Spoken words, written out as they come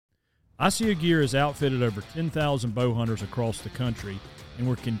ICO Gear has outfitted over 10,000 bow hunters across the country, and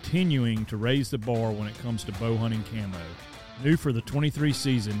we're continuing to raise the bar when it comes to bow hunting camo. New for the 23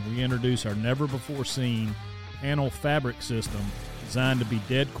 season, we introduce our never-before-seen panel fabric system designed to be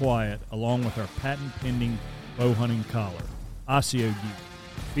dead quiet, along with our patent-pending bow hunting collar. ICO Gear.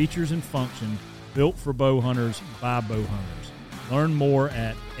 Features and function built for bow hunters by bow hunters. Learn more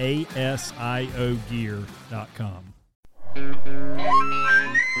at asiogear.com.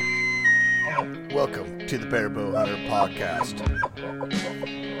 Welcome to the Bear Bow Hunter Podcast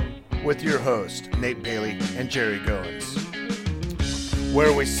with your hosts, Nate Bailey and Jerry Goins,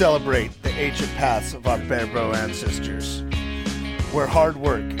 where we celebrate the ancient paths of our bear bow ancestors, where hard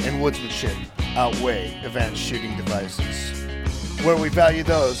work and woodsmanship outweigh advanced shooting devices, where we value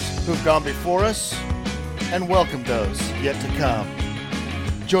those who've gone before us and welcome those yet to come.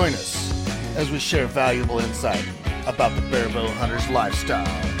 Join us as we share valuable insight about the bear bow hunter's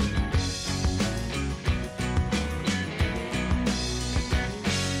lifestyle.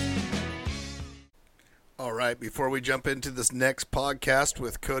 All right, before we jump into this next podcast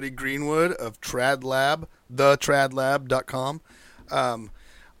with Cody Greenwood of TradLab, thetradlab.com,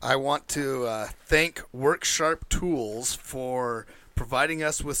 I want to thank WorkSharp Tools for providing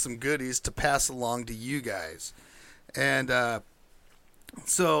us with some goodies to pass along to you guys. And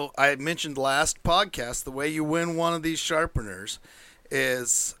so I mentioned last podcast, the way you win one of these sharpeners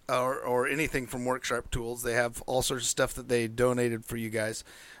is, or anything from WorkSharp Tools, they have all sorts of stuff that they donated for you guys.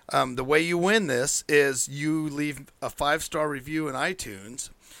 The way you win this is you leave a 5-star review in iTunes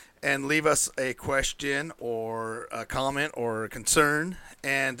and leave us a question or a comment or a concern,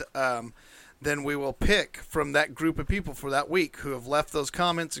 and then we will pick from that group of people for that week who have left those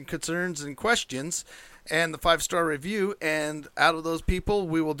comments and concerns and questions and the 5-star review, and out of those people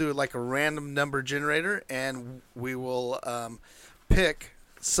we will do like a random number generator, and we will pick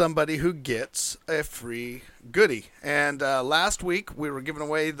somebody who gets a free goodie. And last week we were giving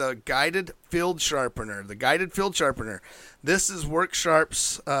away the guided field sharpener. This is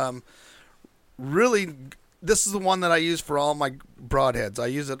WorkSharp's this is the one that I use for all my broadheads. I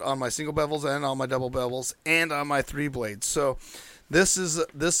use it on my single bevels and on my double bevels and on my 3 blades. So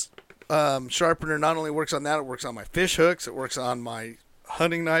this sharpener not only works on that, it works on my fish hooks, it works on my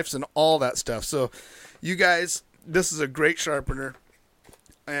hunting knives and all that stuff. So you guys, this is a great sharpener.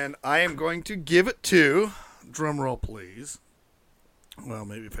 And I am going to give it to, drum roll please. Well,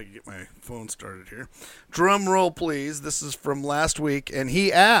 maybe if I could get my phone started here. Drum roll please. This is from last week, and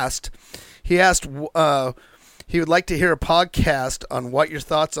he asked he would like to hear a podcast on what your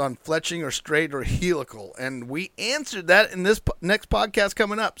thoughts on fletching or straight or helical, and we answered that in this next podcast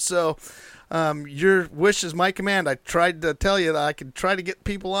coming up. So your wish is my command. I tried to tell you that I could try to get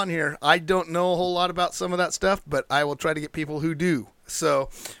people on here. I don't know a whole lot about some of that stuff, but I will try to get people who do. So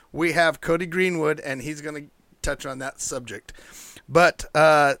we have Cody Greenwood, and he's going to touch on that subject. But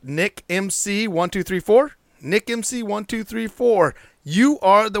Nick MC1234, you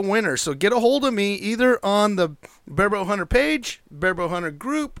are the winner. So get a hold of me either on the Bear Bow Hunter page, Bear Bow Hunter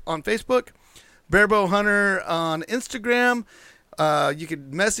group on Facebook, Bear Bow Hunter on Instagram. You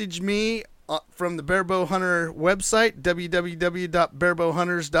could message me from the Bear Bow Hunter website,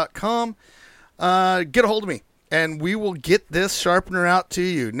 www.bearbowhunters.com. Get a hold of me, and we will get this sharpener out to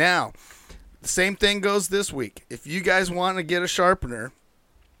you. Now, the same thing goes this week. If you guys want to get a sharpener,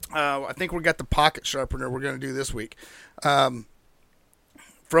 I think we got the pocket sharpener we're going to do this week. From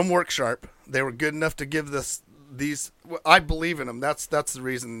WorkSharp, they were good enough to give these. I believe in them. That's the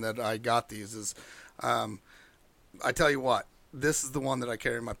reason that I got these. Is I tell you what, this is the one that I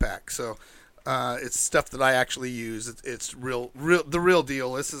carry in my pack. So it's stuff that I actually use. It's the real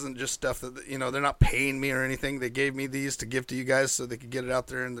deal. This isn't just stuff that, they're not paying me or anything. They gave me these to give to you guys so they could get it out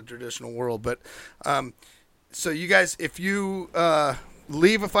there in the traditional world. But so you guys, if you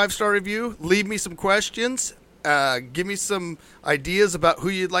leave a 5-star review, leave me some questions, give me some ideas about who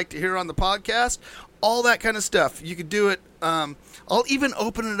you'd like to hear on the podcast, all that kind of stuff. You could do it. I'll even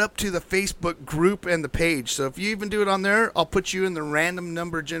open it up to the Facebook group and the page. So if you even do it on there, I'll put you in the random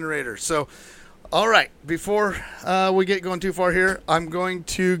number generator. So, all right, before we get going too far here, I'm going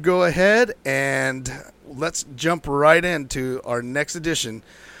to go ahead and let's jump right into our next edition.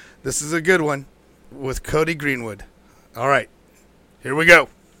 This is a good one with Cody Greenwood. All right, here we go.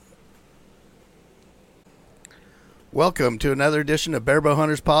 Welcome to another edition of Bear Bow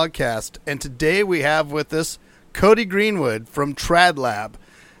Hunters Podcast, and today we have with us Cody Greenwood from TradLab.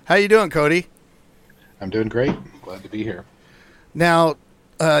 How you doing, Cody? I'm doing great. Glad to be here. Now,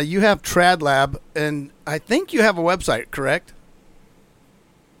 you have TradLab, and I think you have a website, correct?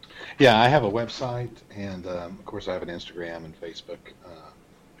 Yeah, I have a website, and of course I have an Instagram and Facebook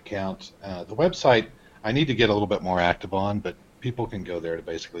account. The website I need to get a little bit more active on, but people can go there to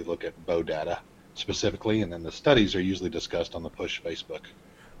basically look at bow data specifically, and then the studies are usually discussed on the Push Facebook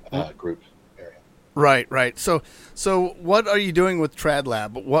group area. Right. So what are you doing with Trad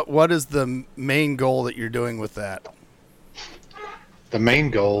Lab? What is the main goal that you're doing with that? The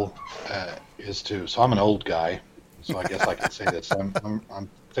main goal is to. So I'm an old guy, so I guess I can say this. I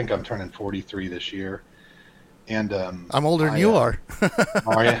think I'm turning 43 this year, and I'm older than you are.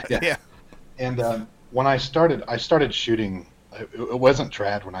 Are you? Yeah. Yeah. And when I started shooting. It wasn't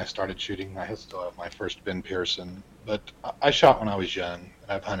trad when I started shooting. I still have my first Ben Pearson, but I shot when I was young, and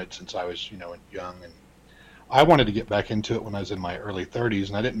I've hunted since I was, young. And I wanted to get back into it when I was in my early 30s,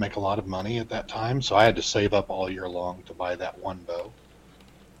 and I didn't make a lot of money at that time, so I had to save up all year long to buy that one bow.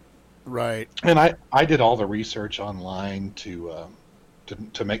 Right. And I did all the research online to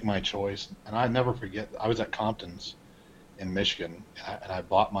make my choice, and I never forget. I was at Compton's in Michigan, and I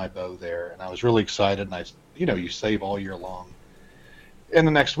bought my bow there, and I was really excited. And you save all year long. And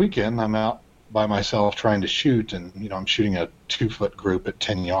the next weekend, I'm out by myself trying to shoot, and I'm shooting a 2-foot group at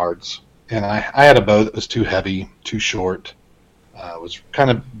 10 yards. And I had a bow that was too heavy, too short. It was kind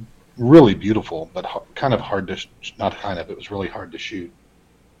of really beautiful, but kind of hard to it was really hard to shoot.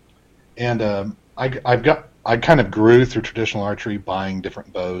 And I kind of grew through traditional archery, buying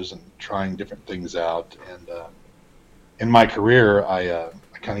different bows and trying different things out. And in my career, I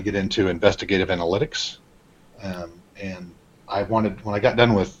kind of get into investigative analytics, and when I got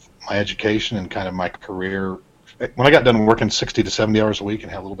done with my education and kind of my career, when I got done working 60 to 70 hours a week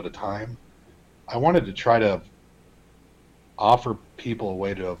and had a little bit of time, I wanted to try to offer people a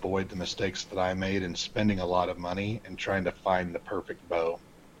way to avoid the mistakes that I made in spending a lot of money and trying to find the perfect bow.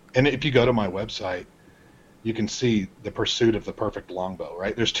 And if you go to my website, you can see the pursuit of the perfect longbow,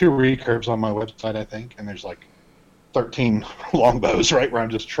 right? There's 2 recurves on my website, I think, and there's like 13 longbows, right, where I'm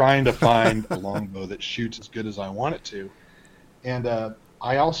just trying to find a longbow that shoots as good as I want it to. And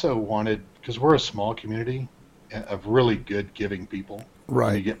I also wanted, because we're a small community of really good giving people. Right.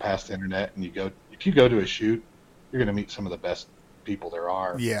 When you get past the internet and if you go to a shoot, you're going to meet some of the best people there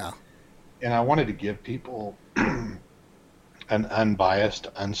are. Yeah. And I wanted to give people an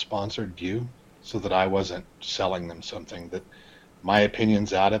unbiased, unsponsored view so that I wasn't selling them something, that my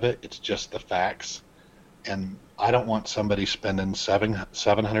opinion's out of it. It's just the facts. And I don't want somebody spending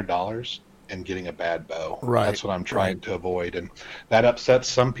 $700 and getting a bad bow. Right. That's what I'm trying to avoid. And that upsets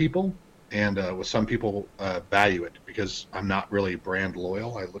some people, and with some people value it because I'm not really brand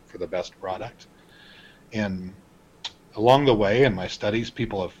loyal. I look for the best product. And along the way in my studies,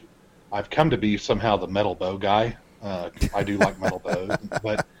 I've come to be somehow the metal bow guy. I do like metal bows,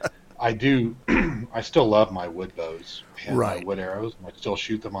 but I still love my wood bows and my wood arrows. I still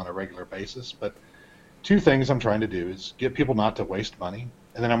shoot them on a regular basis. But 2 things I'm trying to do is get people not to waste money.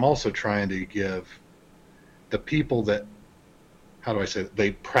 And then I'm also trying to give the people that,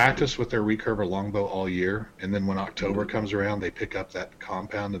 they practice with their recurve or longbow all year, and then when October comes around, they pick up that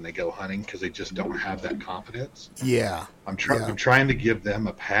compound and they go hunting because they just don't have that confidence. Yeah. I'm trying to give them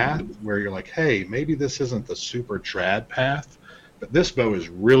a path where you're like, hey, maybe this isn't the super trad path, but this bow is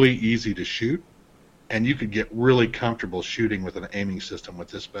really easy to shoot, and you could get really comfortable shooting with an aiming system with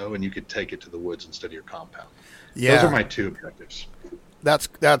this bow, and you could take it to the woods instead of your compound. Yeah. Those are my 2 objectives.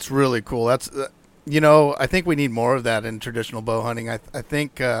 That's really cool. That's I think we need more of that in traditional bow hunting. I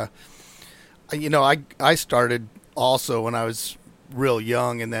think I started also when I was real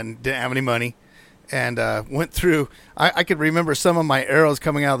young and then didn't have any money, and went through. I could remember some of my arrows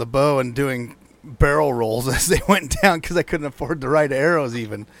coming out of the bow and doing barrel rolls as they went down because I couldn't afford the right arrows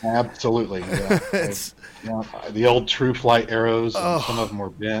even. Absolutely, yeah. The old True Flight arrows, and some of them were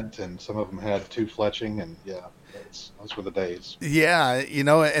bent, and some of them had 2 fletching, and those were the days. Yeah,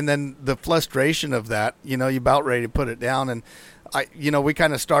 and then the frustration of that, you're about ready to put it down, and we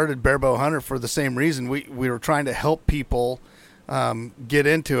kind of started Bare Bow Hunter for the same reason. We were trying to help people get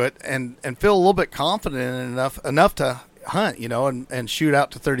into it and feel a little bit confident enough to hunt, and shoot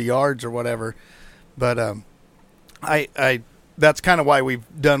out to 30 yards or whatever. But I that's kind of why we've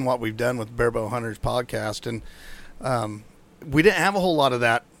done what we've done with Bare Bow Hunters podcast, and we didn't have a whole lot of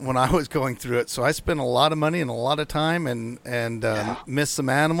that when I was going through it, so I spent a lot of money and a lot of time and missed some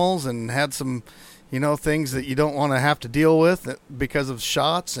animals and had some things that you don't want to have to deal with because of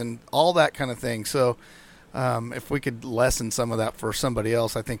shots and all that kind of thing. So if we could lessen some of that for somebody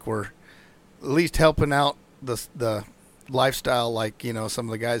else, I think we're at least helping out the lifestyle like some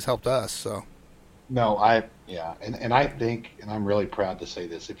of the guys helped us. So no, I think, and I'm really proud to say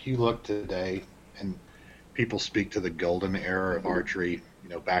this, if you look today, and people speak to the golden era of archery,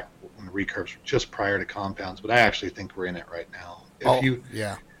 back when recurves were just prior to compounds, but I actually think we're in it right now.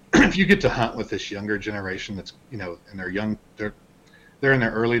 if you get to hunt with this younger generation that's, and they're in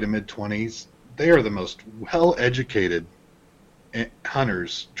their early to mid 20s, they are the most well-educated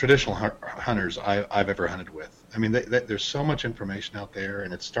hunters, traditional hunters I've ever hunted with. I mean, there's so much information out there,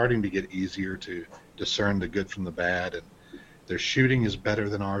 and it's starting to get easier to discern the good from the bad. And their shooting is better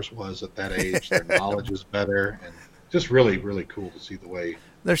than ours was at that age. Their knowledge is better, and just really, really cool to see the way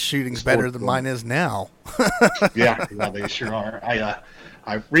their shooting's better than mine is now. yeah, they sure are.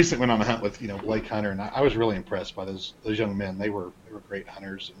 I recently went on a hunt with Blake Hunter, and I was really impressed by those young men. They were great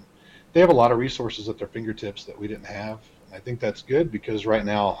hunters, and they have a lot of resources at their fingertips that we didn't have. And I think that's good because right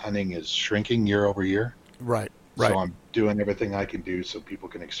now hunting is shrinking year over year. Right. So I'm doing everything I can do so people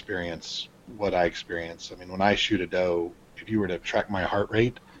can experience what I experience. I mean, when I shoot a doe, if you were to track my heart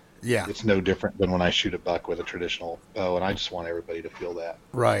rate, it's no different than when I shoot a buck with a traditional bow, and I just want everybody to feel that.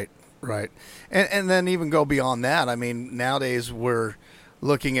 Right. And then even go beyond that. I mean, nowadays we're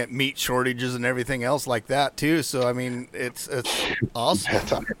looking at meat shortages and everything else like that too. So I mean, it's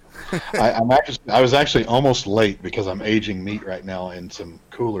awesome. I was actually almost late because I'm aging meat right now in some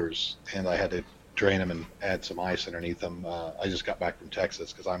coolers, and I had to drain them and add some ice underneath them. I just got back from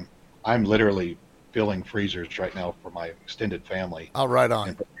Texas because I'm literally filling freezers right now for my extended family. Oh, right on.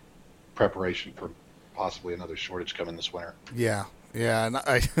 In preparation for possibly another shortage coming this winter. Yeah, and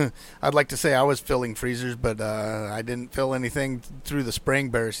I'd like to say I was filling freezers, but I didn't fill anything through the spring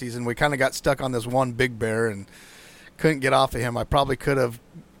bear season. We kind of got stuck on this one big bear and couldn't get off of him. I probably could have,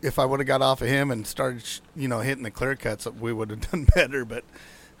 if I would have got off of him and started, hitting the clear cuts, we would have done better, but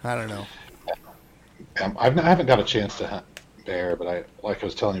I don't know. I haven't got a chance to hunt bear, but like I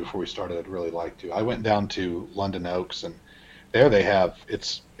was telling you before we started, I'd really like to. I went down to London Oaks, and there they have,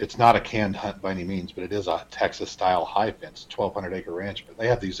 it's not a canned hunt by any means, but it is a Texas-style high fence, 1,200-acre ranch. But they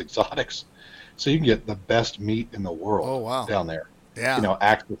have these exotics, so you can get the best meat in the world down there. Yeah.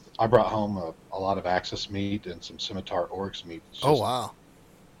 Axis. I brought home a lot of Axis meat and some Scimitar Oryx meat.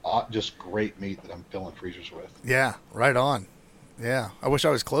 Just great meat that I'm filling freezers with. Yeah, right on. Yeah, I wish I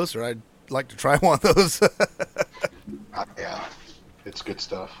was closer. I'd like to try one of those. Yeah, it's good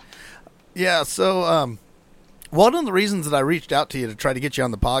stuff. Yeah, so one of the reasons that I reached out to you to try to get you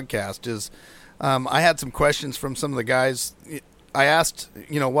on the podcast is I had some questions from some of the guys. I asked,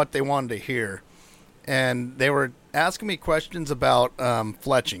 what they wanted to hear, and they were asking me questions about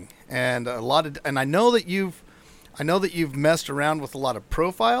fletching and and I know that you've messed around with a lot of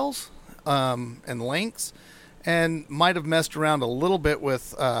profiles and lengths, and might have messed around a little bit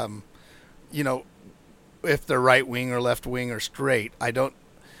with if they're right wing or left wing or straight.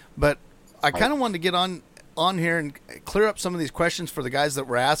 But I kind of wanted to get on here and clear up some of these questions for the guys that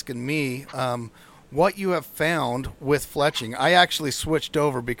were asking me what you have found with fletching. I actually switched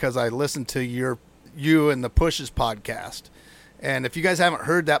over because I listened to you and the Pushes podcast. And if you guys haven't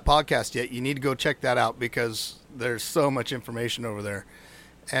heard that podcast yet, you need to go check that out because there's so much information over there.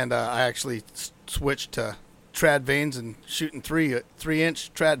 And I actually switched to trad vanes and shooting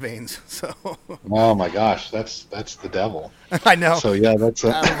 3-inch trad vanes. So. Oh my gosh, that's the devil. I know. So yeah, that's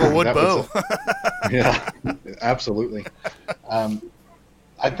out of a wood bow. Yeah, absolutely.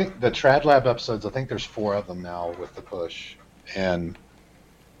 I think the Trad Lab episodes, I think there's 4 of them now with the Push, and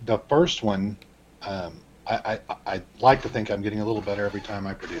the first one, I like to think I'm getting a little better every time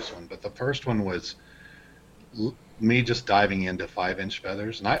I produce one, but the first one was me just diving into 5-inch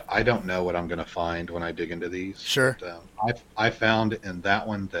feathers, and I don't know what I'm going to find when I dig into these. Sure. But, I found in that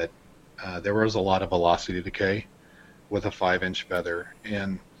one that there was a lot of velocity decay with a 5-inch feather,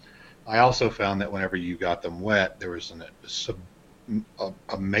 and I also found that whenever you got them wet, there was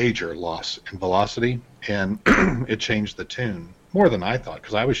a major loss in velocity, and it changed the tune more than I thought,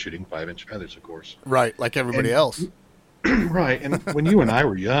 because I was shooting 5-inch feathers, of course. Right, like everybody else. Right, and when you and I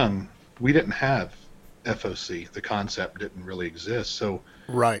were young, we didn't have FOC. The concept didn't really exist. So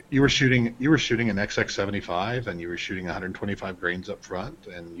right, you were shooting an XX75, and you were shooting 125 grains up front,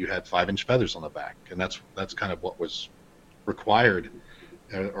 and you had 5-inch feathers on the back, and that's kind of what was required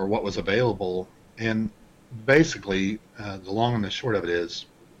or what was available. And basically, the long and the short of it is,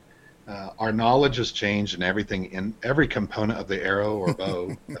 our knowledge has changed, and everything in every component of the arrow or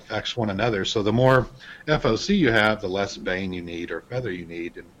bow affects one another. So the more FOC you have, the less vane you need or feather you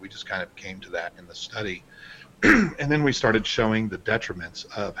need, and we just kind of came to that in the study. And then we started showing the detriments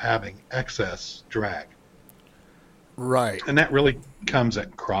of having excess drag. Right. And that really comes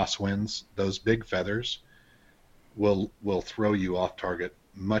at crosswinds. Those big feathers will throw you off target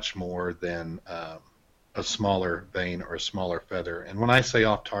much more than a smaller vane or a smaller feather. And when I say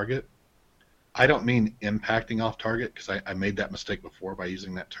off target, I don't mean impacting off target, because I made that mistake before by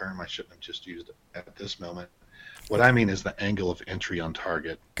using that term. I shouldn't have just used it at this moment. What I mean is the angle of entry on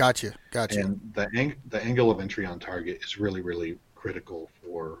target. Gotcha. And the angle of entry on target is really, really critical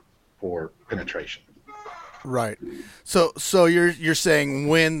for penetration. Right. So you're saying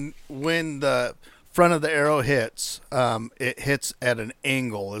when the front of the arrow hits, it hits at an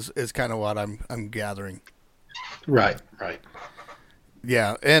angle is kind of what I'm gathering. Right.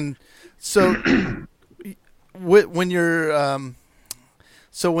 Yeah, and so when you're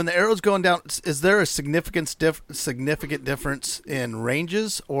so when the arrow's going down, is there a significant difference in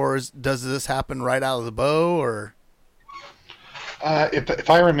ranges, or does this happen right out of the bow, or? If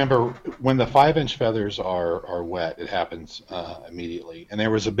I remember, when the 5-inch feathers are wet, it happens immediately. And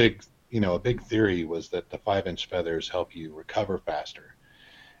there was a big theory was that the 5-inch feathers help you recover faster.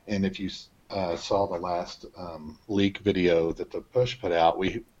 And if you saw the last leak video that the Push put out,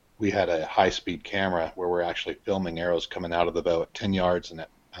 we had a high-speed camera where we're actually filming arrows coming out of the bow at 10 yards and at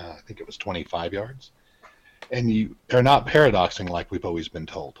I think it was 25 yards. And they're not paradoxing like we've always been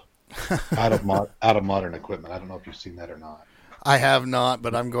told out of modern equipment. I don't know if you've seen that or not. I have not,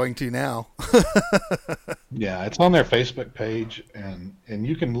 but I'm going to now. Yeah, it's on their Facebook page, and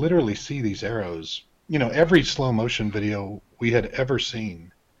you can literally see these arrows. Every slow motion video we had ever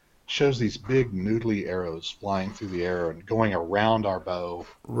seen shows these big noodly arrows flying through the air and going around our bow.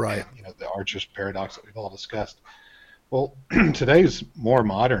 Right. And, the archer's paradox that we've all discussed. Well, today's more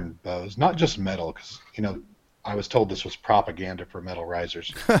modern bows, not just metal, because, I was told this was propaganda for metal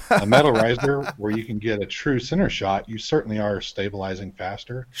risers. A metal riser where you can get a true center shot, you certainly are stabilizing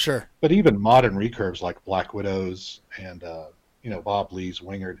faster. Sure. But even modern recurves like Black Widows and, Bob Lee's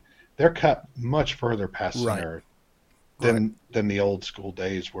Wingard, they're cut much further past center than the old school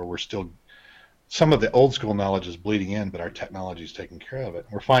days where we're still, some of the old school knowledge is bleeding in, but our technology is taking care of it.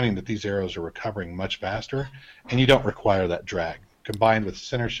 We're finding that these arrows are recovering much faster, and you don't require that drag, combined with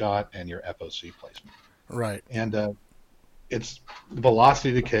center shot and your FOC placement. Right. And it's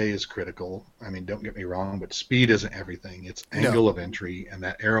velocity decay is critical. I mean, don't get me wrong, but speed isn't everything. It's angle of entry, and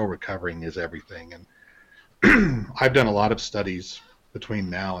that arrow recovering is everything. And I've done a lot of studies between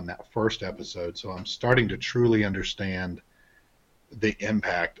now and that first episode, so I'm starting to truly understand the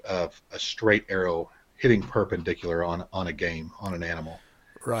impact of a straight arrow hitting perpendicular on a game, on an animal.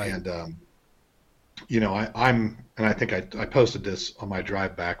 Right. And I think I posted this on my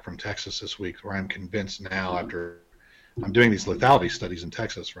drive back from Texas this week, where I'm convinced now, after I'm doing these lethality studies in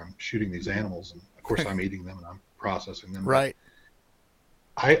Texas where I'm shooting these animals, and of course I'm eating them and I'm processing them. Right.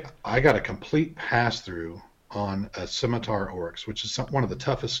 I got a complete pass through on a scimitar oryx, which is one of the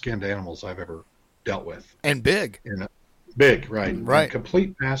toughest skinned animals I've ever dealt with. And big. Big, right. Right. And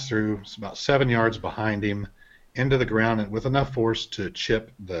complete pass through. It's about 7 yards behind him into the ground, and with enough force to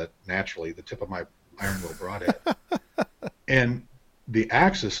chip the tip of my iron will broadhead. And the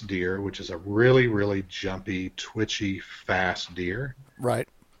axis deer, which is a really, really jumpy, twitchy, fast deer. Right.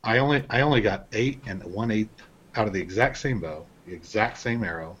 I only got 8 1/8 out of the exact same bow, the exact same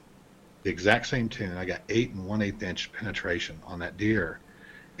arrow, the exact same tune. I got 8 1/8 inch penetration on that deer.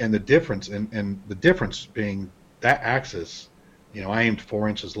 And the difference, and the difference being that axis, I aimed 4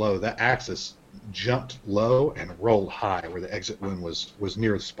 inches low. That axis jumped low and rolled high, where the exit wound was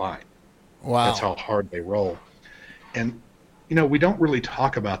near the spine. Wow. That's how hard they roll. And, we don't really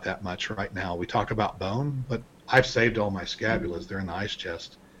talk about that much right now. We talk about bone, but I've saved all my scabulas. They're in the ice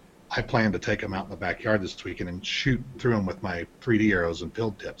chest. I plan to take them out in the backyard this weekend and shoot through them with my 3D arrows and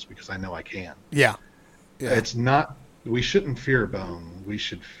field tips, because I know I can. Yeah. It's not, we shouldn't fear bone. We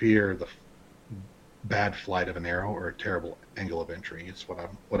should fear the bad flight of an arrow or a terrible angle of entry. It's what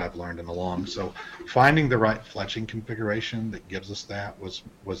I've learned in the long. So finding the right fletching configuration that gives us that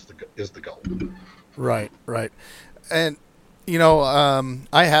is the goal. Right. And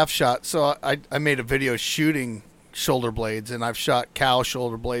I have shot. So I made a video shooting shoulder blades, and I've shot cow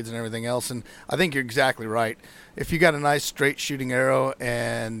shoulder blades and everything else. And I think you're exactly right. If you got a nice straight shooting arrow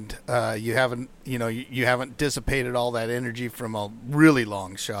and you haven't dissipated all that energy from a really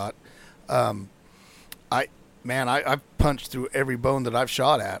long shot, I've punched through every bone that I've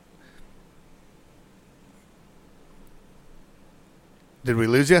shot at. Did we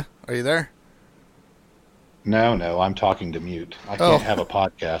lose you? Are you there? No, I'm talking to mute. I can't have a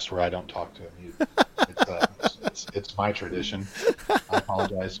podcast where I don't talk to a mute. It's my tradition. I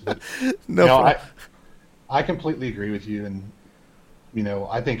apologize, but I completely agree with you, and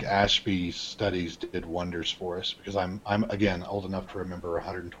I think Ashby's studies did wonders for us, because I'm again old enough to remember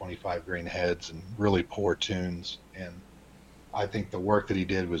 125 grain heads and really poor tunes, and I think the work that he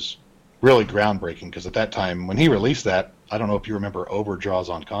did was really groundbreaking, because at that time when he released that, I don't know if you remember overdraws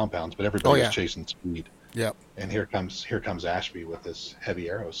on compounds, but everybody was chasing speed. Yep. And here comes Ashby with this heavy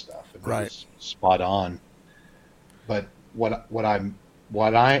arrow stuff, and right. it was spot on. But why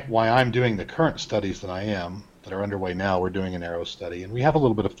I'm doing the current studies that are underway now. We're doing an arrow study, and we have a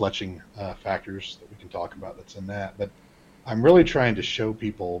little bit of fletching factors that we can talk about that's in that. But I'm really trying to show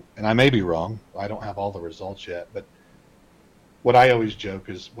people, and I may be wrong. I don't have all the results yet, but what I always joke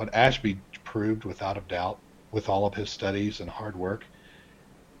is what Ashby proved without a doubt with all of his studies and hard work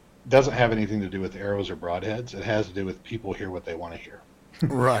doesn't have anything to do with arrows or broadheads. It has to do with people hear what they want to hear.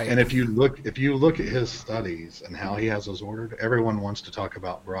 Right. And if you look at his studies and how he has those ordered, everyone wants to talk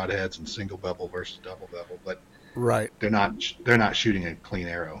about broadheads and single bevel versus double bevel, but right. they're not shooting a clean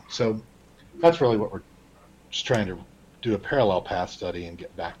arrow. So that's really what we're just trying to do, a parallel path study and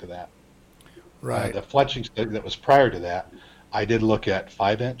get back to that. Right. The fletching study that was prior to that, I did look at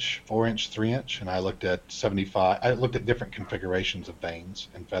 5-inch, 4-inch, 3-inch, and I looked at 75. I looked at different configurations of vanes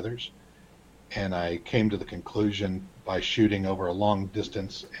and feathers, and I came to the conclusion by shooting over a long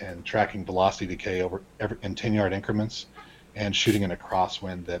distance and tracking velocity decay in 10-yard increments, and shooting in a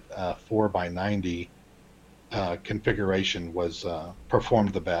crosswind that 4x90 configuration was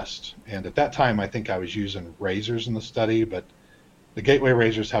performed the best. And at that time, I think I was using razors in the study, but the Gateway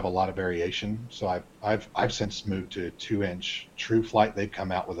razors have a lot of variation, so I've since moved to 2-inch True Flight. They've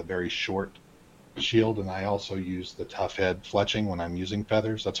come out with a very short shield, and I also use the Tough Head fletching when I'm using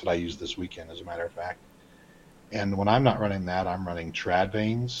feathers. That's what I use this weekend, as a matter of fact. And when I'm not running that, I'm running trad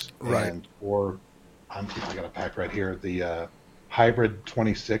vanes, right? I got a pack right here, the Hybrid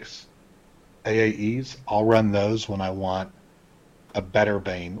 26 AAEs. I'll run those when I want a better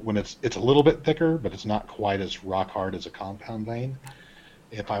vane, when it's a little bit thicker, but it's not quite as rock hard as a compound vane.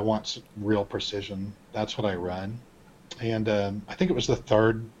 If I want real precision, that's what I run. And I think it was the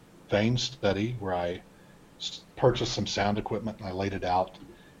third vane study where I purchased some sound equipment and I laid it out,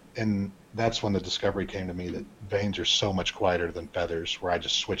 and that's when the discovery came to me that vanes are so much quieter than feathers, where I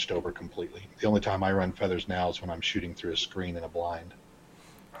just switched over completely. The only time I run feathers now is when I'm shooting through a screen in a blind.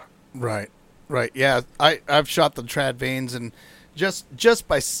 Right. Yeah, I've shot the trad vanes, and just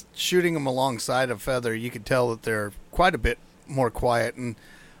by shooting them alongside a feather, you can tell that they're quite a bit more quiet. And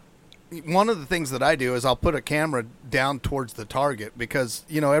one of the things that I do is I'll put a camera down towards the target, because,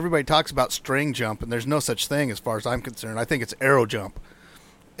 everybody talks about string jump, and there's no such thing as far as I'm concerned. I think it's arrow jump.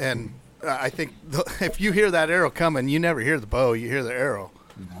 And I think if you hear that arrow coming, you never hear the bow, you hear the arrow.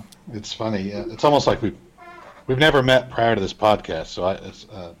 It's funny. It's almost like we've never met prior to this podcast,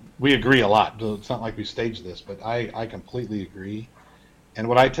 so we agree a lot. It's not like we staged this, but I completely agree. And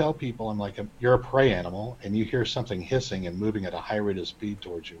what I tell people, I'm like, you're a prey animal, and you hear something hissing and moving at a high rate of speed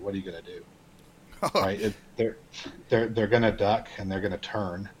towards you. What are you going to do? Right? They're going to duck and they're going to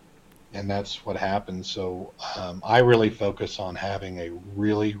turn, and that's what happens. So I really focus on having a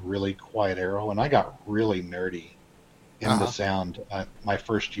really, really quiet arrow, and I got really nerdy in the sound my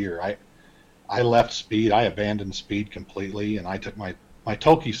first year. I left speed. I abandoned speed completely, and I took my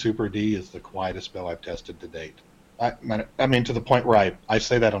Tolkien Super D is the quietest bow I've tested to date. I mean, to the point where I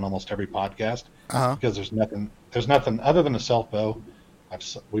say that on almost every podcast, because there's nothing other than a self bow.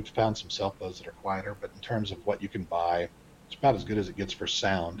 We've found some self bows that are quieter, but in terms of what you can buy, it's about as good as it gets for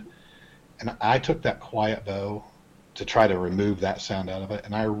sound. And I took that quiet bow to try to remove that sound out of it,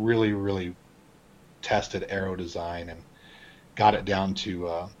 and I really, really tested arrow design and got it down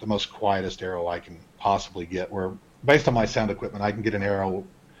to the most quietest arrow I can possibly get, where based on my sound equipment, I can get an arrow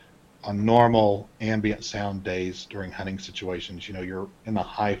on normal ambient sound days during hunting situations. You're in the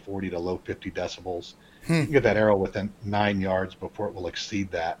high 40 to low 50 decibels. You can get that arrow within 9 yards before it will exceed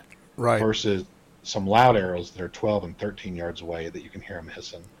that. Right. Versus some loud arrows that are 12 and 13 yards away that you can hear them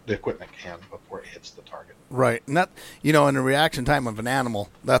hissing. The equipment can before it hits the target. Right. And that, in the reaction time of an animal,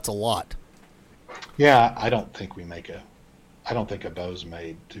 that's a lot. Yeah, I don't think a bow's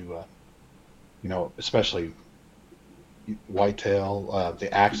made to, especially whitetail,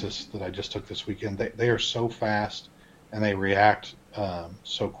 the Axis that I just took this weekend. They are so fast and they react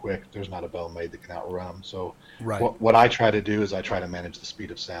so quick. There's not a bow made that can outrun them. So what I try to do is I try to manage the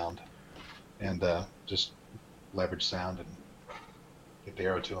speed of sound and just leverage sound and get the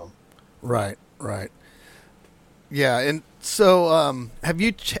arrow to them. Right. Yeah, and so have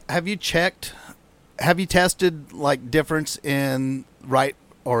you tested like difference in right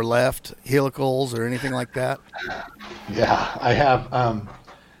or left helicals or anything like that? Yeah, I have.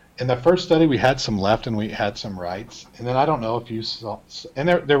 In the first study, we had some left and we had some rights, and then I don't know if you saw, and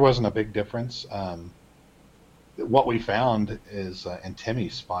there wasn't a big difference. What we found is, and Timmy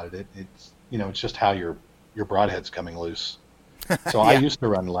spotted it. It's just how your broadhead's coming loose. So yeah. I used to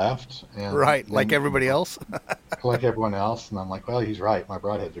run left, and like everybody else, like everyone else, and I'm like, well, he's right. My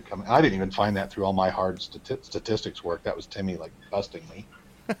broadheads are coming. I didn't even find that through all my hard statistics work. That was Timmy like busting me,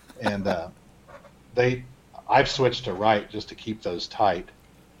 and I've switched to right just to keep those tight.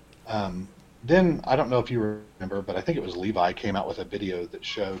 Then I don't know if you remember, but I think it was Levi came out with a video that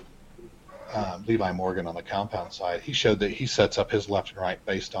showed Levi Morgan on the compound side. He showed that he sets up his left and right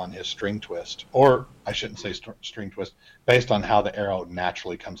based on his string twist, or I shouldn't say string twist, based on how the arrow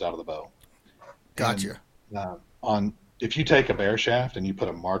naturally comes out of the bow. Gotcha. And, if you take a bear shaft and you put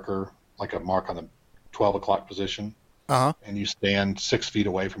a marker, like a mark on the 12 o'clock position, and you stand 6 feet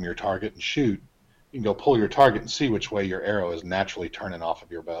away from your target and shoot, you can go pull your target and see which way your arrow is naturally turning off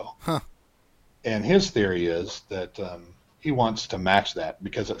of your bow. And his theory is that he wants to match that,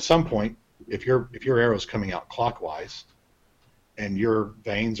 because at some point, if your arrow is coming out clockwise and your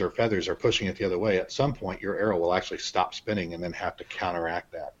vanes or feathers are pushing it the other way, at some point your arrow will actually stop spinning and then have to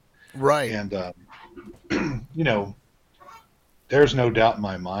counteract that. Right. And there's no doubt in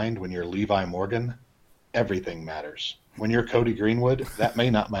my mind, when you're Levi Morgan, everything matters. When you're Cody Greenwood, that may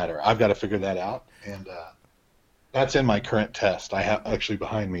not matter. I've got to figure that out, and that's in my current test. I have actually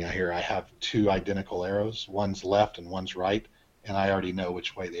behind me. I have 2 identical arrows. One's left and one's right, and I already know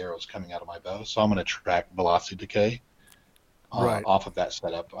which way the arrow's coming out of my bow. So I'm going to track velocity decay off of that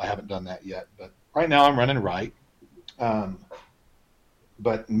setup. I haven't done that yet, but right now I'm running right.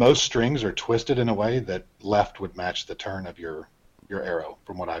 But most strings are twisted in a way that left would match the turn of your arrow,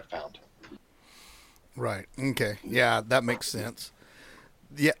 from what I've found. Right. Okay. Yeah, that makes sense.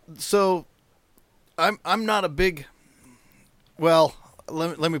 Yeah. So I'm not a big. Well,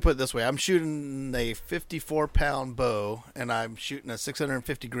 let me put it this way. I'm shooting a 54-pound bow, and I'm shooting a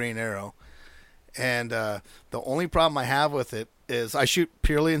 650 grain arrow. And the only problem I have with it is I shoot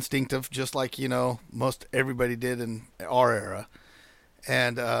purely instinctive, just like most everybody did in our era.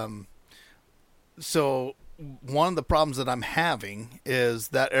 And so one of the problems that I'm having is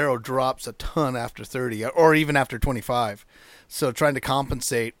that arrow drops a ton after 30 or even after 25. So trying to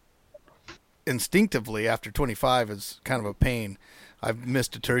compensate instinctively after 25 is kind of a pain. I've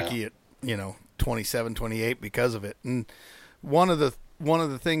missed a turkey at 27, 28 because of it. And one of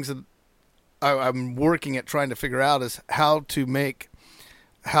the things that I'm working at trying to figure out is how to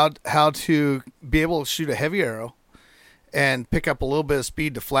be able to shoot a heavy arrow and pick up a little bit of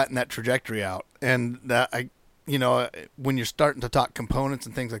speed to flatten that trajectory out. And that when you're starting to talk components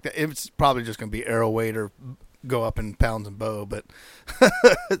and things like that, it's probably just going to be arrow weight or go up in pounds and bow. But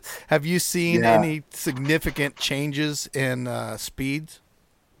have you seen any significant changes in speeds?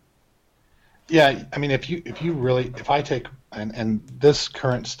 Yeah, I mean, if I take and this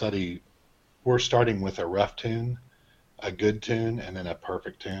current study, we're starting with a rough tune, a good tune, and then a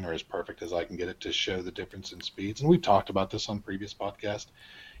perfect tune, or as perfect as I can get it, to show the difference in speeds. And we've talked about this on previous podcasts.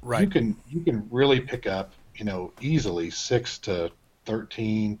 Right. You can really pick up, easily 6 to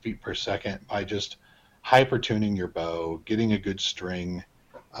 13 feet per second by just hyper tuning your bow, getting a good string,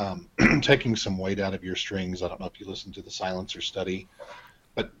 taking some weight out of your strings. I don't know if you listened to the silencer study,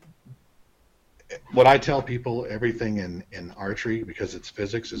 but what I tell people, everything in archery, because it's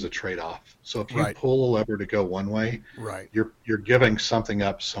physics, is a trade-off. So if you pull a lever to go one way, you're giving something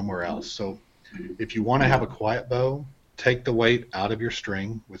up somewhere else. So if you want to have a quiet bow, take the weight out of your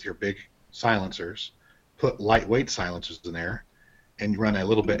string with your big silencers, put lightweight silencers in there, and run a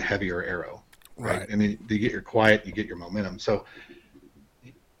little bit heavier arrow. Right. And then you get your quiet, you get your momentum. So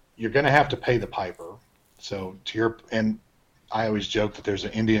you're going to have to pay the piper. So and I always joke that there's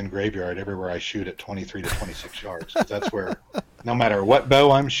an Indian graveyard everywhere I shoot at 23 to 26 yards. That's where, no matter what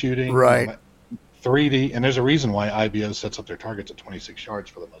bow I'm shooting, 3D, and there's a reason why IBO sets up their targets at 26 yards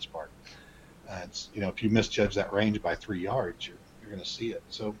for the most part. It's if you misjudge that range by 3 yards, you're going to see it.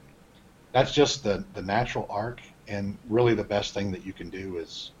 So that's just the natural arc, and really the best thing that you can do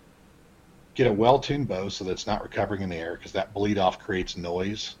is get a well-tuned bow so that it's not recovering in the air, because that bleed off creates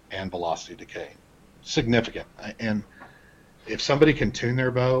noise and velocity decay. Significant. And if somebody can tune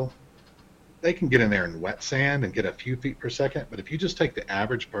their bow, they can get in there in wet sand and get a few feet per second. But if you just take the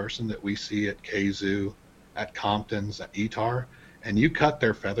average person that we see at Kazoo, at Compton's, at ETAR, and you cut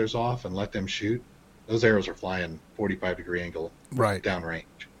their feathers off and let them shoot, those arrows are flying 45-degree angle downrange.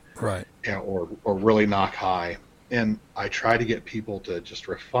 Right. Or really knock high. And I try to get people to just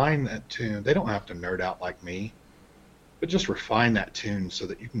refine that tune. They don't have to nerd out like me, but just refine that tune so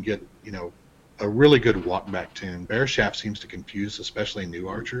that you can get, a really good walk-back tune. Bear shaft seems to confuse, especially new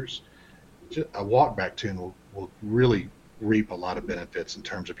archers. A walk-back tune will really reap a lot of benefits in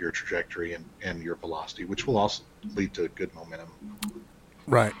terms of your trajectory and your velocity, which will also lead to good momentum.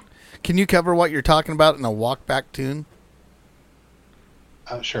 Right. Can you cover what you're talking about in a walk-back tune?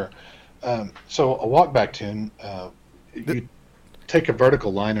 Sure. So a walk-back tune, you take a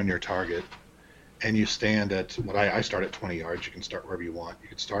vertical line on your target, and you stand at I start at 20 yards. You can start wherever you want. You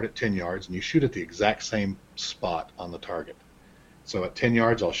can start at 10 yards, and you shoot at the exact same spot on the target. So at 10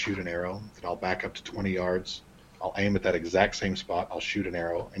 yards, I'll shoot an arrow. Then I'll back up to 20 yards. I'll aim at that exact same spot. I'll shoot an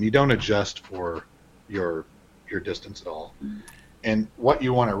arrow, and you don't adjust for your distance at all. And what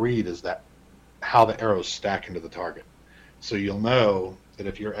you want to read is that how the arrows stack into the target. So you'll know that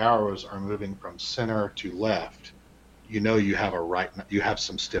if your arrows are moving from center to left, you have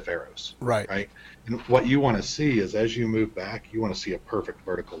some stiff arrows. Right. And what you want to see is as you move back, you want to see a perfect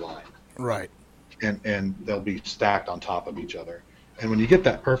vertical line. Right. And they'll be stacked on top of each other. And when you get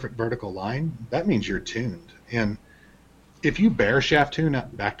that perfect vertical line, that means you're tuned. And if you bear shaft tune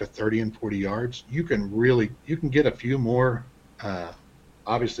back to 30 and 40 yards, you can get a few more,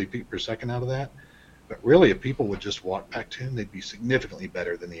 obviously, feet per second out of that. But really, if people would just walk back tune, they'd be significantly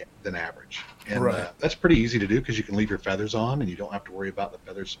better than average. And that's pretty easy to do because you can leave your feathers on, and you don't have to worry about the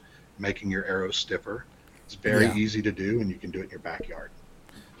feathers making your arrows stiffer. It's very easy to do, and you can do it in your backyard.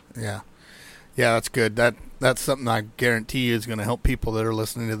 Yeah, that's good. That's something I guarantee you is going to help people that are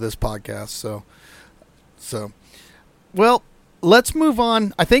listening to this podcast. So, well, let's move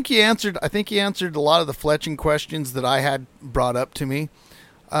on. I think you answered a lot of the fletching questions that I had brought up to me.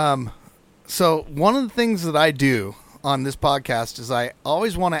 So one of the things that I do on this podcast is I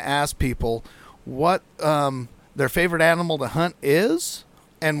always want to ask people what their favorite animal to hunt is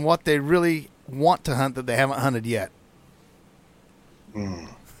and what they really want to hunt that they haven't hunted yet.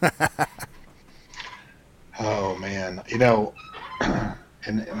 Oh, man.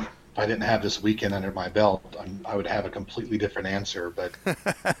 And if I didn't have this weekend under my belt, I would have a completely different answer. But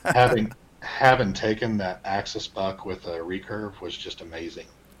having taken that axis buck with a recurve was just amazing.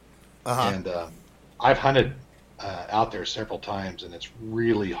 And I've hunted out there several times, and it's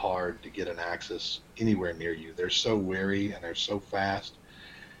really hard to get an axis anywhere near you. They're so wary, and they're so fast.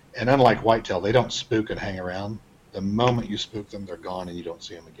 And unlike whitetail, they don't spook and hang around. The moment you spook them, they're gone, and you don't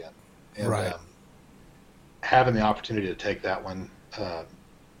see them again. And having the opportunity to take that one,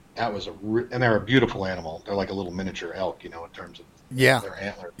 that was and they're a beautiful animal. They're like a little miniature elk, in terms of their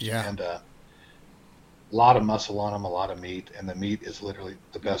antlers. Yeah. And a lot of muscle on them, a lot of meat, and the meat is literally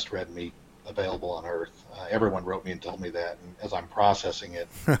the best red meat available on earth. Everyone wrote me and told me that, and as I'm processing it,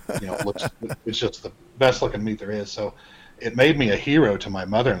 it's just the best looking meat there is. So it made me a hero to my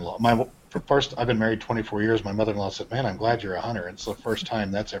mother-in-law. First, I've been married 24 years. My mother-in-law said, "Man, I'm glad you're a hunter." And it's the first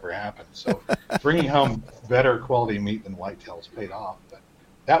time that's ever happened. So bringing home better quality meat than whitetails paid off. But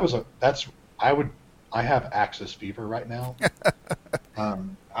I have axis fever right now.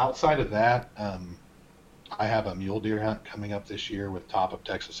 Outside of that, I have a mule deer hunt coming up this year with Top of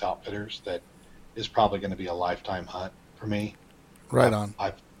Texas Outfitters that is probably going to be a lifetime hunt for me. Right on.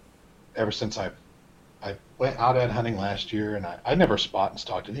 Ever since I went out hunting last year, and I never spot and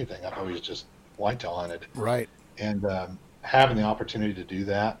stalked anything. I've always just whitetail hunted. Right. And having the opportunity to do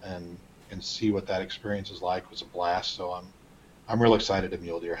that and see what that experience is like was a blast. So I'm real excited to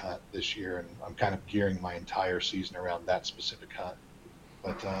mule deer hunt this year, and I'm kind of gearing my entire season around that specific hunt.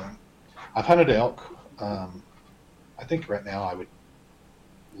 But I've hunted elk. I think right now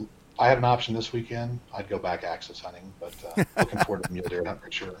I had an option this weekend, I'd go back axis hunting, but looking forward to the mule deer hunt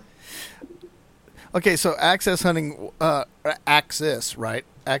for sure. Okay, so axis hunting, axis, right?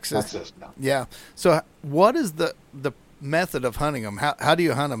 Axis. No. Yeah. So what is the method of hunting them? How do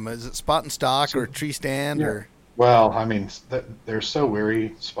you hunt them? Is it spot and stock or tree stand or? Well, I mean, they're so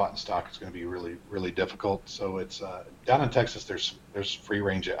wary. Spot and stock is going to be really, really difficult. So it's down in Texas. There's free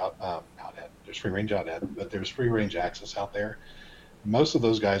range outhead. There's free range outhead, but there's free range access out there. Most of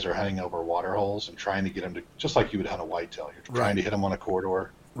those guys are hunting over water holes and trying to get them to, just like you would hunt a whitetail. You're trying to hit them on a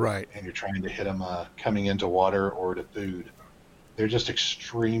corridor, right? And you're trying to hit them coming into water or to food. They're just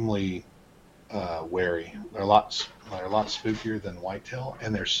extremely wary. They're a lot spookier than whitetail,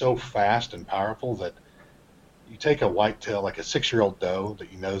 and they're so fast and powerful that you take a whitetail, like a 6-year-old doe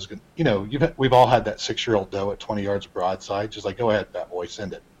that you know is going. We've all had that 6-year-old doe at 20 yards broadside, just like, go ahead, fat boy,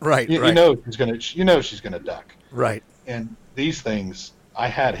 send it. Right. You know she's gonna duck. Right. And these things, I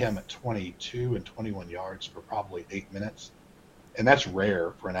had him at 22 and 21 yards for probably 8 minutes, and that's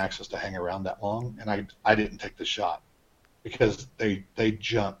rare for an axis to hang around that long. And I didn't take the shot because they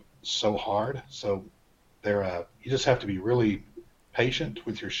jump so hard. So they're you just have to be really patient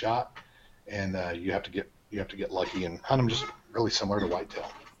with your shot, and you have to get lucky and hunt them just really similar to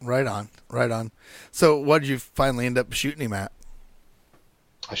whitetail. Right on. So what did you finally end up shooting him at?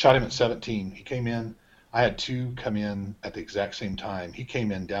 I shot him at 17. He came in. I had two come in at the exact same time. He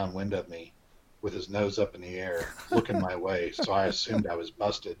came in downwind of me with his nose up in the air, looking my way. So I assumed I was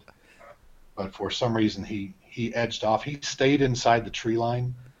busted. But for some reason, he edged off. He stayed inside the tree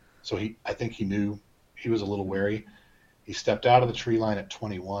line So I think he knew he was a little wary. He stepped out of the tree line at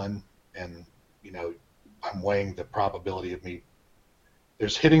 21, and I'm weighing the probability of me.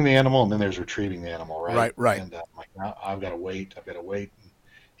 There's hitting the animal, and then there's retrieving the animal, right? Right. And I'm like, no, I've got to wait. And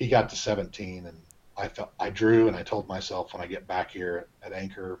he got to 17, and I drew, and I told myself when I get back here at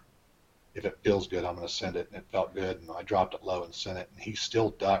anchor, if it feels good, I'm going to send it. And it felt good, and I dropped it low and sent it, and he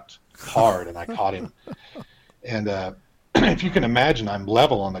still ducked hard, and I caught him. And if you can imagine, I'm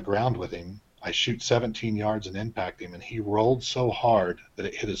level on the ground with him. I shoot 17 yards and impact him, and he rolled so hard that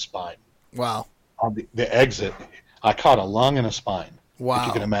it hit his spine. Wow. On the exit, I caught a lung and a spine. Wow. If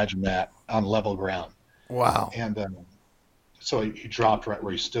you can imagine that on level ground. Wow. And so he dropped right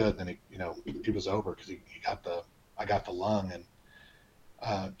where he stood, and he was over because I got the lung.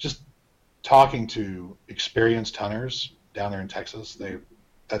 And just talking to experienced hunters down there in Texas,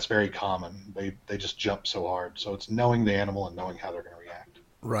 that's very common. They just jump so hard. So it's knowing the animal and knowing how they're going to react.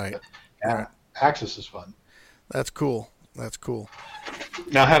 Right. But, yeah, Axis is fun. That's cool. That's cool.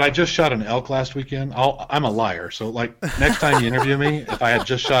 Now, had I just shot an elk last weekend, I'm a liar. So, like, next time you interview me, if I had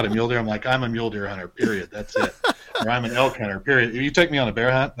just shot a mule deer, I'm like, I'm a mule deer hunter, period. That's it. Or I'm an elk hunter, period. If you take me on a bear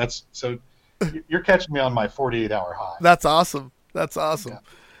hunt, you're catching me on my 48-hour high. That's awesome. That's awesome.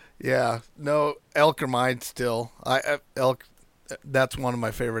 Yeah. No, elk are mine still. Elk, that's one of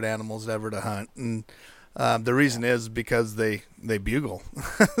my favorite animals ever to hunt. And the reason is because they bugle.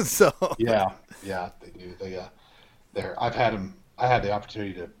 So yeah, they do. I had the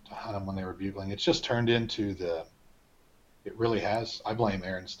opportunity to hunt them when they were bugling. It's just turned into it really has. I blame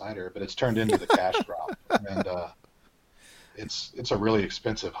Aaron Snyder, but it's turned into the cash crop, and it's a really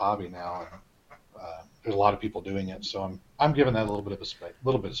expensive hobby now. And, there's a lot of people doing it, so I'm giving that a little bit of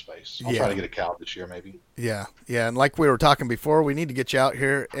space. I'll try to get a cow this year, maybe. Yeah, and like we were talking before, we need to get you out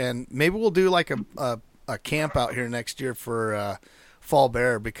here, and maybe we'll do like a camp out here next year for fall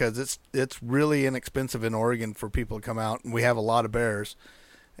bear, because it's really inexpensive in Oregon for people to come out, and we have a lot of bears,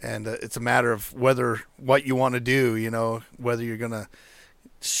 and it's a matter of what you want to do, whether you're going to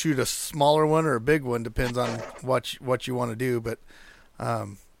shoot a smaller one or a big one, depends on what you want to do. But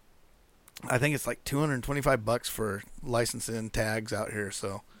I think it's like $225 for licensing tags out here.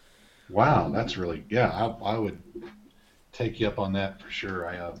 So wow, that's really I would take you up on that for sure.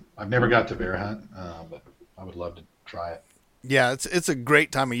 I've never got to bear hunt, but I would love to try it. Yeah, it's a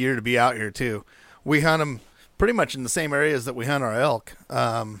great time of year to be out here too. We hunt them pretty much in the same areas that we hunt our elk.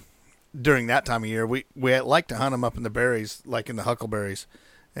 During that time of year, we like to hunt them up in the berries, like in the huckleberries,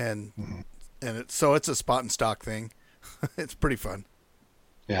 and it's a spot and stock thing. It's pretty fun.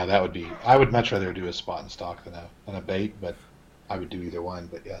 Yeah, I would much rather do a spot and stock than a bait, but I would do either one.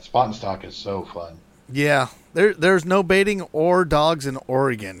 But yeah, spot and stock is so fun. Yeah, there's no baiting or dogs in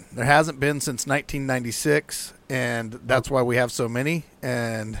Oregon. There hasn't been since 1996, and that's why we have so many,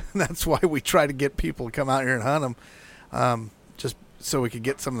 and that's why we try to get people to come out here and hunt them, just so we could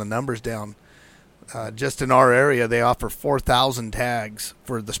get some of the numbers down. Just in our area, they offer 4,000 tags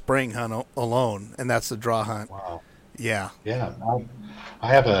for the spring hunt alone, and that's the draw hunt. Wow. Yeah. Yeah. I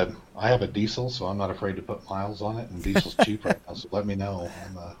have a diesel, so I'm not afraid to put miles on it, and diesel's cheap right now, so let me know.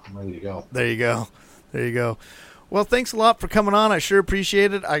 I'm ready to go. There you go. Well, thanks a lot for coming on. I sure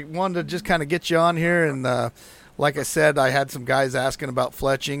appreciate it. I wanted to just kind of get you on here, and like I said, I had some guys asking about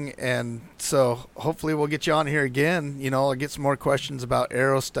fletching, and so hopefully we'll get you on here again. I'll get some more questions about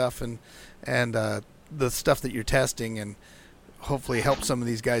arrow stuff and the stuff that you're testing, and hopefully help some of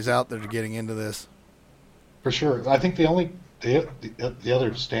these guys out that are getting into this. For sure. I think the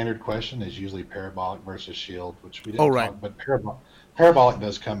other standard question is usually parabolic versus shield, which we didn't talk, but parabolic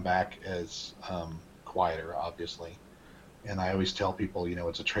does come back as quieter, obviously. And I always tell people,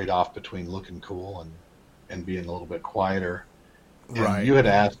 it's a trade-off between looking cool and being a little bit quieter. And you had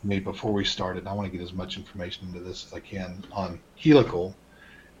asked me before we started, and I want to get as much information into this as I can on helical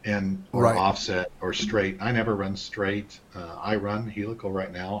or offset or straight. I never run straight. I run helical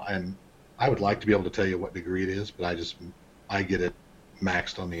right now, and I would like to be able to tell you what degree it is, but I get it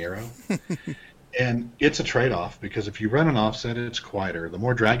maxed on the arrow. And it's a trade-off, because if you run an offset, it's quieter. The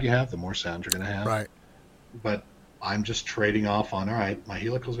more drag you have, the more sound you're going to have. Right. But I'm just trading off on, all right, my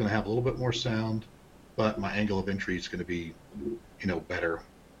helical is going to have a little bit more sound, but my angle of entry is going to be, better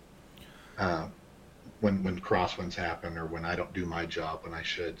when crosswinds happen, or when I don't do my job when I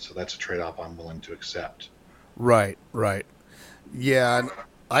should. So that's a trade-off I'm willing to accept. Right. Yeah, and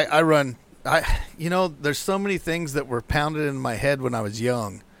I run. There's so many things that were pounded in my head when I was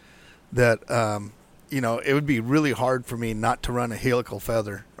young that, it would be really hard for me not to run a helical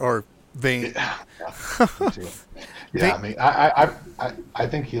feather or vein. Yeah, I mean, I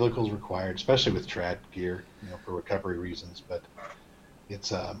think helical is required, especially with trad gear, for recovery reasons. But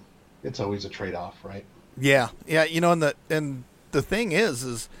it's it's always a trade-off, right? Yeah. And the thing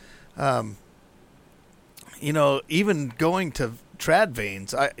is, even going to trad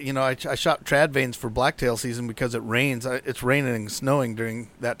veins, I shot trad veins for blacktail season because it rains. It's raining and snowing during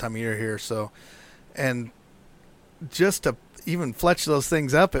that time of year here. So, and just to even fletch those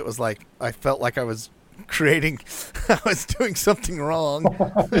things up, it was like, I felt like I was I was doing something wrong.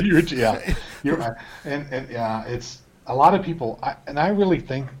 You're right. And yeah, it's a lot of people. I really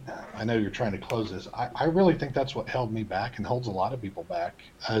think, I know you're trying to close this. I really think that's what held me back and holds a lot of people back,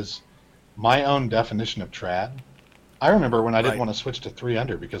 as my own definition of trad. I remember when I didn't want to switch to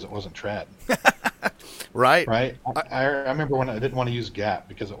 3-under because it wasn't trad. Right. I remember when I didn't want to use gap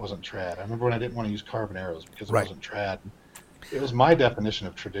because it wasn't trad. I remember when I didn't want to use carbon arrows because it wasn't trad. It was my definition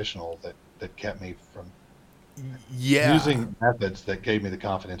of traditional that kept me from using methods that gave me the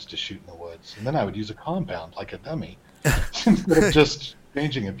confidence to shoot in the woods. And then I would use a compound like a dummy instead of just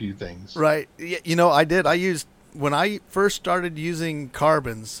changing a few things. Right. I did. When I first started using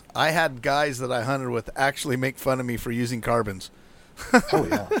carbons, I had guys that I hunted with actually make fun of me for using carbons. Oh,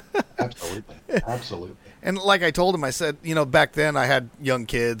 yeah. Absolutely. And like I told him, I said, back then I had young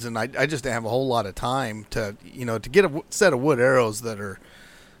kids and I just didn't have a whole lot of time to get a set of wood arrows that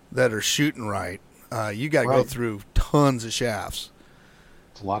are shooting right. You got to go through tons of shafts.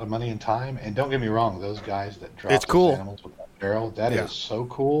 It's a lot of money and time. And don't get me wrong, those guys that drop those animals with that arrow, that is so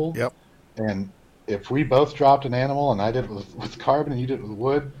cool. Yep. And if we both dropped an animal and I did it with carbon and you did it with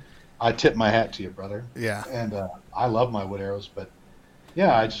wood, I tip my hat to you, brother. Yeah. And I love my wood arrows, but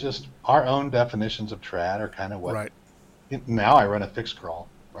yeah, it's just our own definitions of trad are kind of what. Right. Now I run a fixed crawl,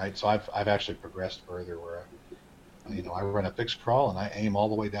 right? So I've actually progressed further where, I run a fixed crawl and I aim all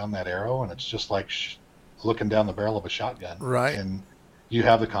the way down that arrow, and it's just like looking down the barrel of a shotgun. Right. And you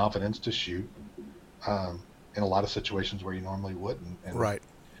have the confidence to shoot in a lot of situations where you normally wouldn't. And right.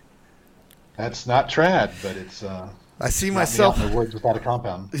 That's not trad, but it's. I see myself in the woods without a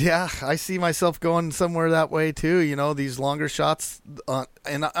compound. Yeah, I see myself going somewhere that way too. These longer shots,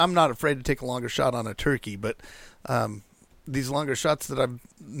 and I'm not afraid to take a longer shot on a turkey, but these longer shots that I've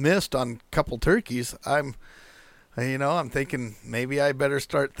missed on a couple turkeys, I'm thinking maybe I better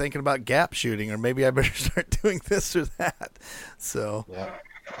start thinking about gap shooting, or maybe I better start doing this or that. So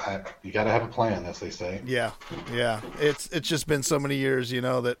yeah, you got to have a plan, as they say. Yeah. It's just been so many years,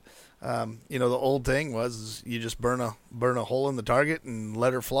 that. The old thing was you just burn a hole in the target and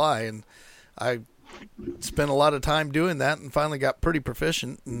let her fly. And I spent a lot of time doing that and finally got pretty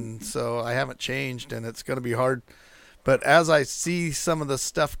proficient. And so I haven't changed, and it's going to be hard. But as I see some of the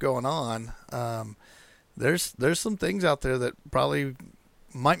stuff going on, there's some things out there that probably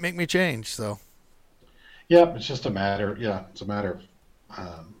might make me change. So, yeah, it's just a matter. Yeah, it's a matter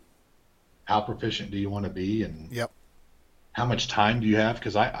of how proficient do you want to be, and how much time do you have?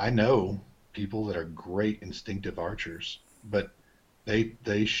 Because I know people that are great instinctive archers, but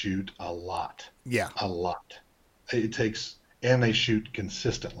they shoot a lot. Yeah. A lot. It takes, and they shoot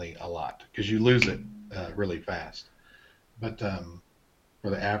consistently a lot because you lose it really fast. But for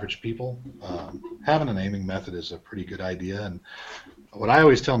the average people, having an aiming method is a pretty good idea. And what I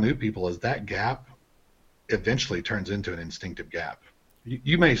always tell new people is that gap eventually turns into an instinctive gap.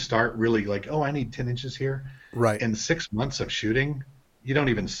 You may start really like, oh, I need 10 inches here. Right. In 6 months of shooting, you don't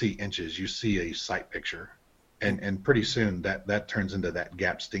even see inches. You see a sight picture. And pretty soon that turns into that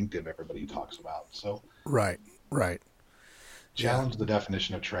gap instinctive everybody talks about. So Right. challenge the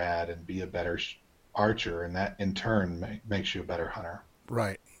definition of trad and be a better archer, and that in turn makes you a better hunter.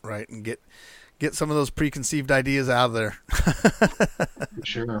 Right. And get some of those preconceived ideas out of there. For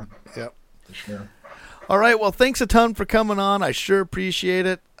sure. Yep. For sure. All right. Well, thanks a ton for coming on. I sure appreciate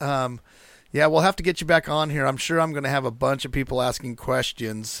it. Yeah, we'll have to get you back on here. I'm sure I'm going to have a bunch of people asking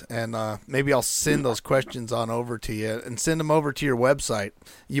questions, and maybe I'll send those questions on over to you and send them over to your website.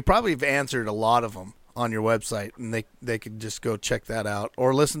 You probably have answered a lot of them on your website, and they could just go check that out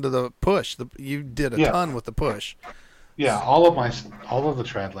or listen to the push. You did a ton with the push. Yeah, all of the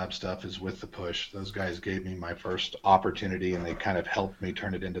Trad Lab stuff is with the push. Those guys gave me my first opportunity, and they kind of helped me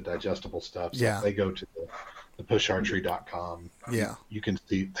turn it into digestible stuff. So if they go to the pusharchery.com. Yeah. You can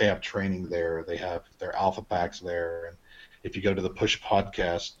see they have training there. They have their alpha packs there. And if you go to the Push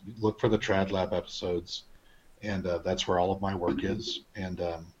podcast, look for the Trad Lab episodes, and that's where all of my work is. And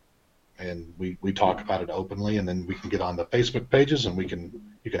we talk about it openly, and then we can get on the Facebook pages, and you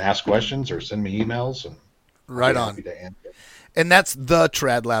can ask questions or send me emails, and right on. And that's the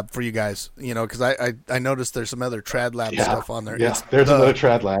Trad Lab for you guys, because I noticed there's some other Trad Lab stuff on there. Yeah, there's another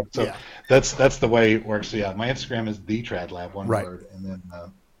Trad Lab. So that's the way it works. So yeah, my Instagram is the Trad Lab, one word, and then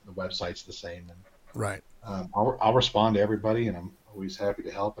the website's the same. And, right. I'll respond to everybody, and I'm always happy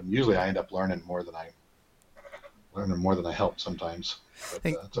to help. And usually I end up learning more than I help sometimes.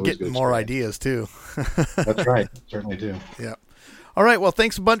 But, it's always getting good more experience. ideas too. That's right. Certainly do. Yeah. All right. Well,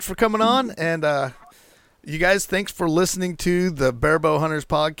 thanks a bunch for coming on. And you guys, thanks for listening to the Barebow Hunters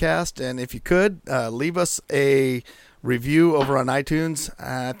podcast. And if you could, leave us a review over on iTunes.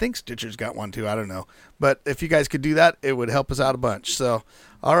 I think Stitcher's got one too. I don't know. But if you guys could do that, it would help us out a bunch. So,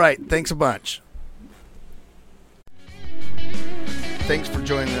 all right. Thanks a bunch. Thanks for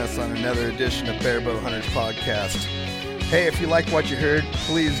joining us on another edition of Barebow Hunters podcast. Hey, if you like what you heard,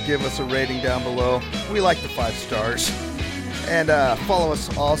 please give us a rating down below. We like the 5 stars. And follow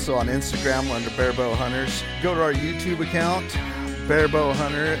us also on Instagram under Barebow Hunters. Go to our YouTube account, Barebow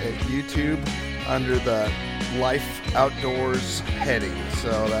Hunter at YouTube, under the Life Outdoors heading.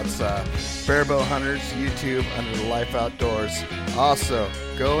 So that's Barebow Hunters YouTube under the Life Outdoors. Also,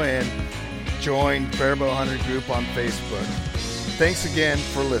 go and join Barebow Hunter group on Facebook. Thanks again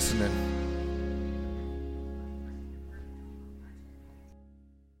for listening.